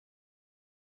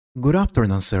Good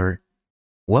afternoon, sir.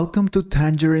 Welcome to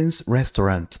Tangerine's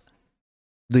restaurant.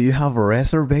 Do you have a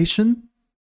reservation?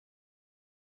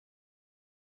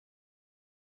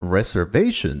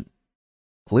 Reservation?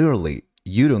 Clearly,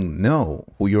 you don't know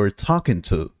who you're talking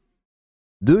to,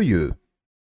 do you?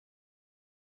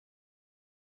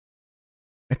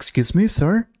 Excuse me,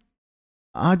 sir?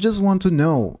 I just want to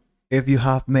know if you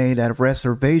have made a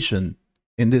reservation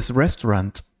in this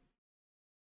restaurant.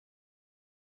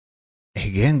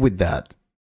 Again with that.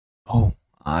 Oh,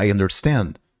 I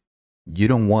understand. You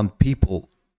don't want people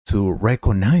to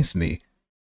recognize me.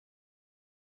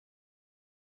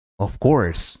 Of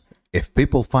course, if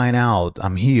people find out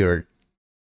I'm here,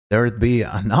 there'd be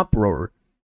an uproar.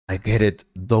 I get it,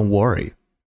 don't worry.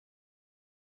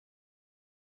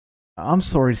 I'm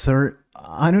sorry, sir.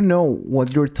 I don't know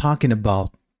what you're talking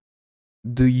about.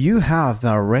 Do you have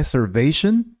a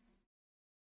reservation?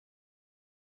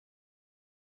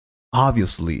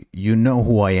 Obviously, you know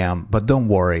who I am, but don't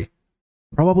worry.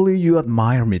 Probably you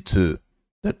admire me too.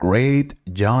 The great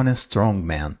John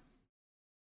Strongman.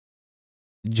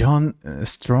 John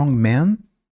Strongman?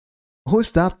 Who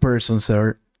is that person,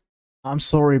 sir? I'm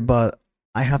sorry, but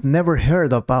I have never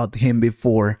heard about him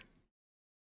before.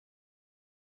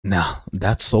 No,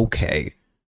 that's okay.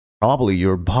 Probably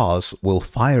your boss will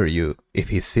fire you if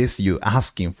he sees you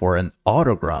asking for an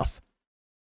autograph.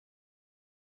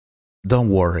 Don't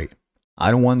worry. I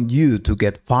don't want you to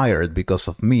get fired because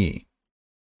of me.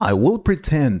 I will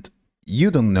pretend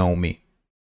you don't know me.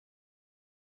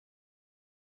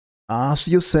 As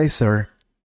you say, sir.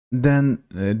 Then,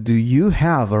 do you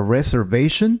have a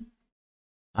reservation?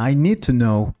 I need to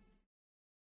know.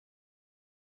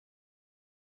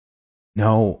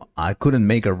 No, I couldn't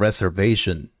make a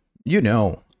reservation. You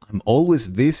know, I'm always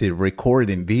busy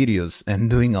recording videos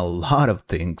and doing a lot of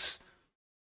things.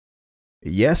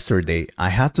 Yesterday, I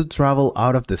had to travel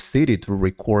out of the city to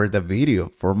record a video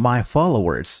for my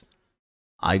followers.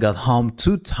 I got home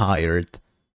too tired.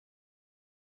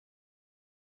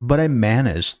 But I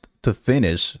managed to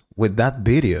finish with that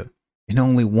video in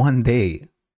only one day.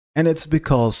 And it's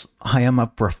because I am a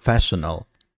professional.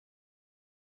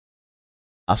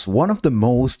 As one of the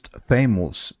most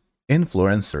famous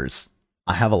influencers,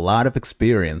 I have a lot of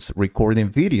experience recording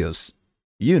videos,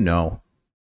 you know.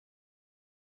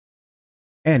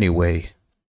 Anyway,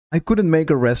 I couldn't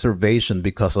make a reservation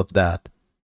because of that,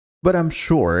 but I'm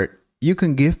sure you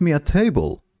can give me a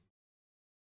table.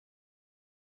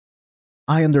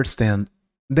 I understand.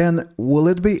 Then will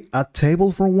it be a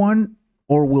table for one,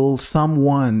 or will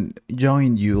someone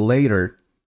join you later?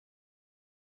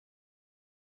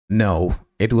 No,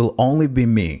 it will only be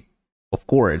me. Of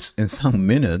course, in some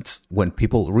minutes, when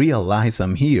people realize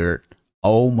I'm here,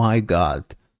 oh my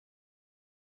god,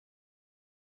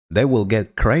 they will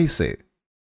get crazy.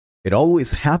 It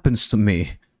always happens to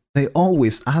me. They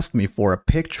always ask me for a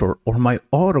picture or my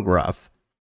autograph.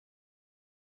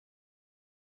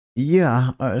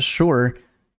 Yeah, sure.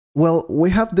 Well,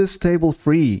 we have this table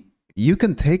free. You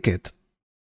can take it.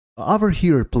 Over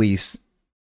here, please.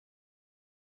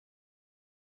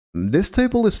 This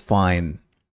table is fine.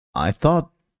 I thought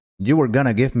you were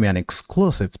gonna give me an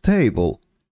exclusive table,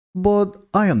 but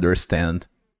I understand.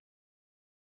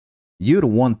 You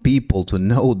don't want people to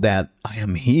know that I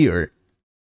am here,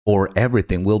 or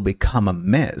everything will become a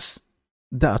mess.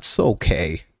 That's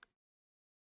okay.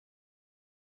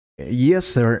 Yes,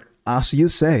 sir, as you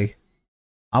say.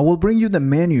 I will bring you the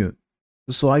menu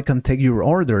so I can take your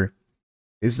order.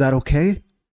 Is that okay?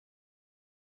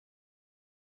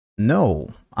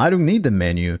 No, I don't need the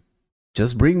menu.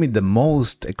 Just bring me the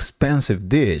most expensive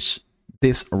dish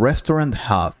this restaurant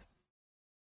have.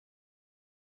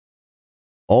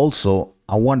 Also,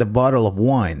 I want a bottle of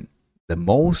wine, the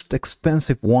most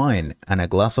expensive wine, and a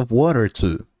glass of water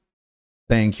too.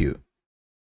 Thank you.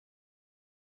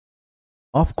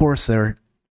 Of course, sir.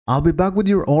 I'll be back with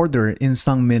your order in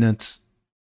some minutes.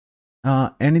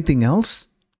 Anything else?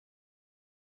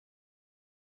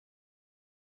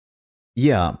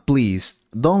 Yeah, please,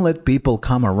 don't let people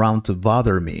come around to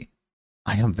bother me.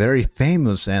 I am very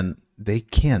famous and they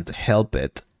can't help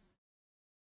it.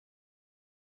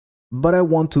 But I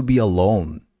want to be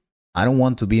alone. I don't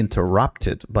want to be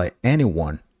interrupted by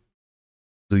anyone.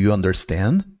 Do you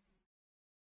understand?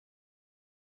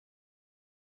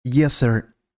 Yes,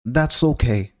 sir. That's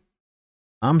okay.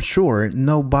 I'm sure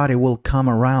nobody will come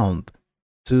around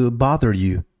to bother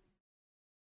you.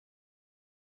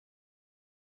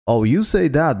 Oh, you say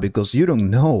that because you don't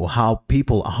know how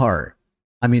people are.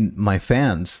 I mean, my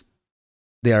fans.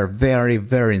 They are very,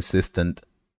 very insistent.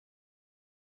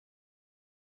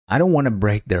 I don't want to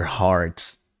break their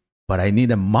hearts, but I need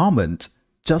a moment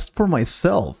just for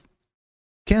myself.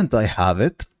 Can't I have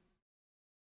it?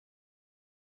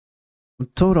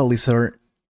 Totally, sir.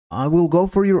 I will go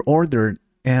for your order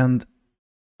and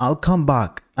I'll come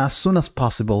back as soon as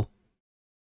possible.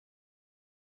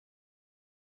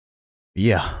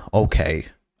 Yeah, okay.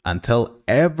 And tell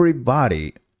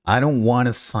everybody I don't want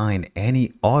to sign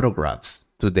any autographs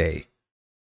today.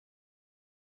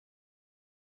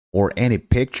 Or any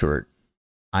picture.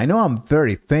 I know I'm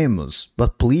very famous,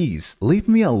 but please leave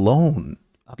me alone,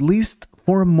 at least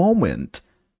for a moment.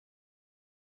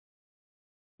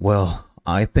 Well,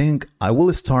 I think I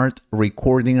will start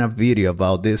recording a video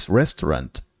about this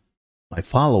restaurant. My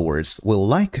followers will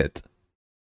like it.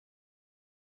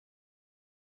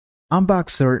 I'm back,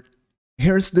 sir.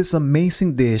 Here's this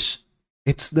amazing dish.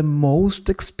 It's the most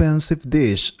expensive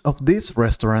dish of this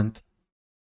restaurant.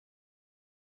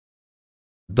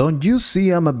 Don't you see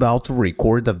I'm about to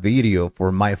record a video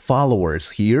for my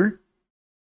followers here?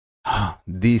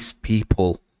 These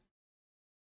people.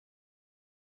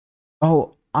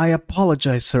 Oh, I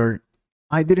apologize, sir.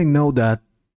 I didn't know that.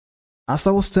 As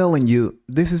I was telling you,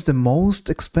 this is the most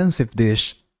expensive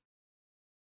dish.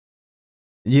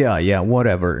 Yeah,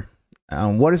 whatever.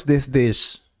 What is this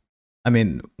dish? I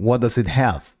mean, what does it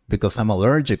have? Because I'm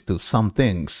allergic to some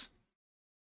things.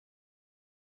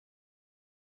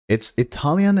 It's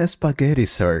Italian spaghetti,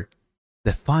 sir.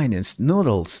 The finest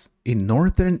noodles in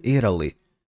northern Italy.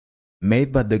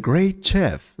 Made by the great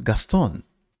chef Gaston.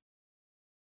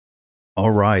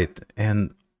 Alright,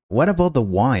 and what about the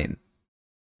wine?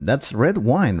 That's red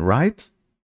wine, right?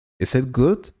 Is it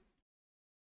good?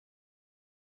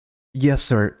 Yes,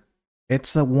 sir.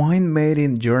 It's a wine made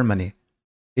in Germany.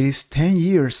 It is 10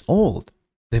 years old.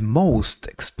 The most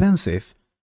expensive.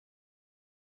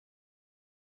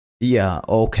 Yeah,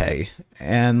 okay.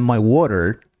 And my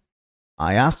water.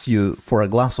 I asked you for a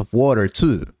glass of water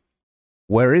too.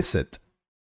 Where is it?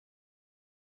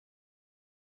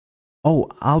 Oh,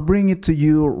 I'll bring it to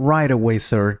you right away,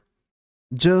 sir.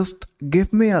 Just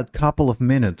give me a couple of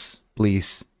minutes,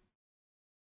 please.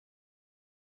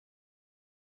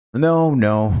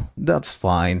 No, that's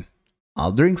fine.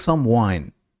 I'll drink some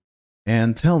wine.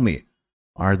 And tell me,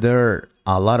 are there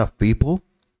a lot of people?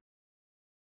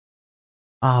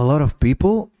 A lot of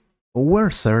people? Where,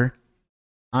 sir?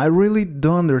 I really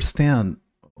don't understand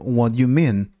what you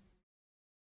mean.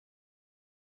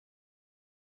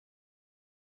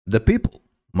 The people,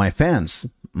 my fans,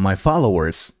 my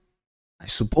followers. I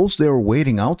suppose they were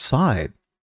waiting outside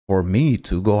for me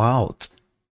to go out.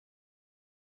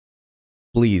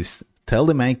 Please, tell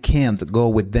them I can't go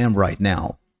with them right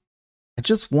now. I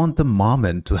just want a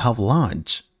moment to have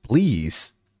lunch,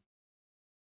 please.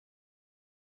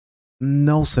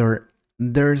 No, sir.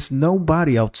 There's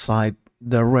nobody outside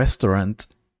the restaurant.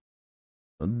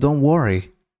 Don't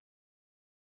worry.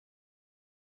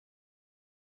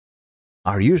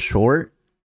 Are you sure?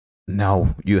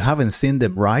 No, you haven't seen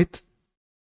them, right?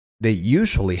 They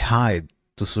usually hide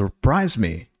to surprise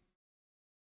me.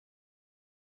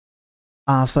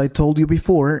 As I told you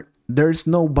before, there's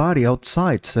nobody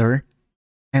outside, sir.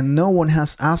 And no one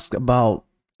has asked about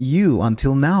you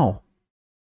until now.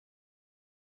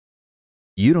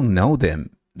 You don't know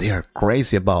them. They are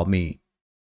crazy about me.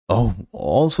 Oh,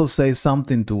 also say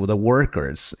something to the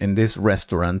workers in this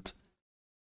restaurant.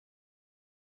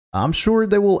 I'm sure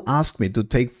they will ask me to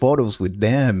take photos with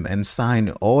them and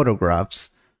sign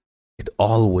autographs. It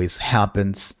always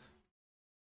happens.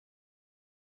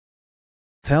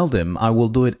 Tell them I will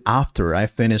do it after I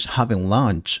finish having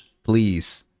lunch,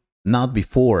 please. Not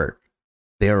before.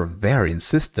 They are very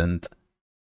insistent.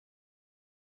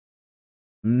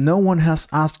 No one has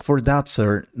asked for that,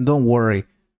 sir. Don't worry.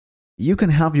 You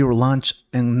can have your lunch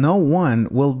and no one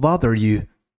will bother you.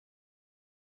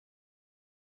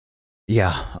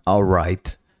 Yeah,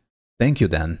 alright. Thank you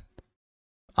then.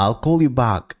 I'll call you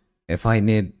back if I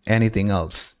need anything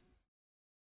else.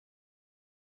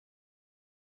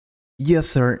 Yes,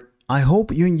 sir. I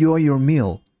hope you enjoy your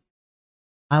meal.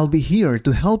 I'll be here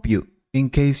to help you in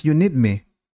case you need me.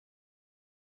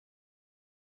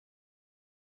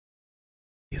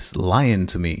 He's lying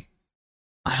to me.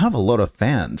 I have a lot of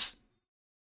fans.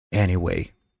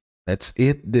 Anyway, let's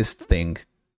eat this thing.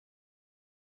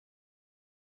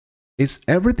 Is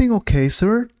everything okay,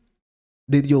 sir?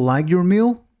 Did you like your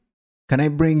meal? Can I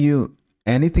bring you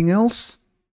anything else?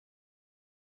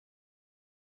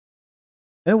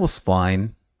 It was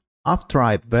fine. I've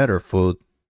tried better food,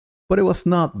 but it was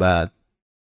not bad.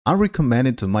 I recommend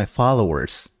it to my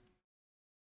followers.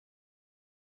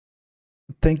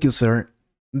 Thank you, sir.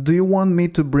 Do you want me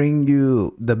to bring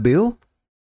you the bill?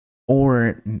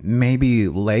 Or maybe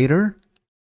later?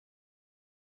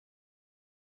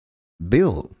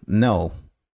 Bill, no.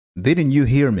 Didn't you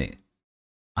hear me?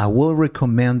 I will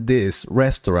recommend this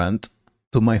restaurant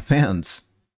to my fans.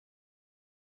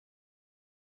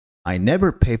 I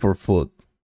never pay for food.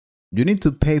 You need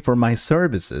to pay for my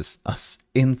services as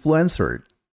influencer.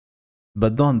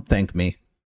 But don't thank me.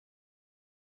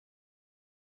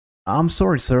 I'm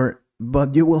sorry, sir,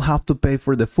 but you will have to pay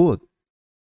for the food.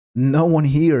 No one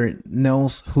here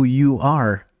knows who you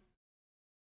are.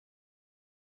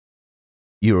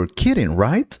 You're kidding,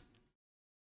 right?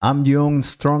 I'm young,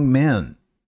 strong man,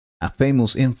 a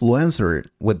famous influencer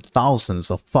with thousands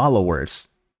of followers.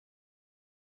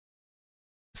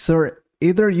 Sir,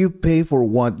 either you pay for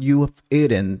what you have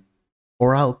eaten,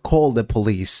 or I'll call the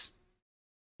police.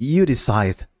 You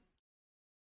decide.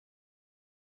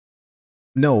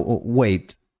 No,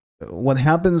 wait. What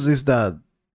happens is that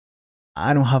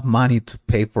I don't have money to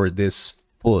pay for this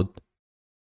food.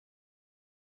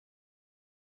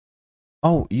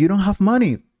 Oh, you don't have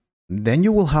money? Then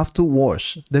you will have to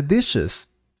wash the dishes,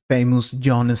 famous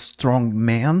John Strong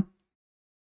man.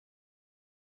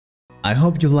 I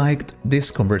hope you liked this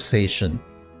conversation.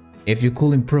 If you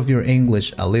could improve your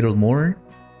English a little more,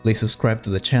 please subscribe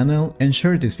to the channel and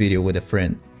share this video with a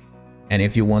friend. And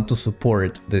if you want to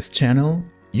support this channel,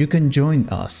 you can join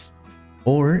us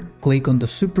or click on the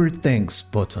Super Thanks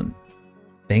button.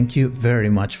 Thank you very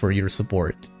much for your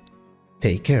support.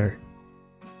 Take care.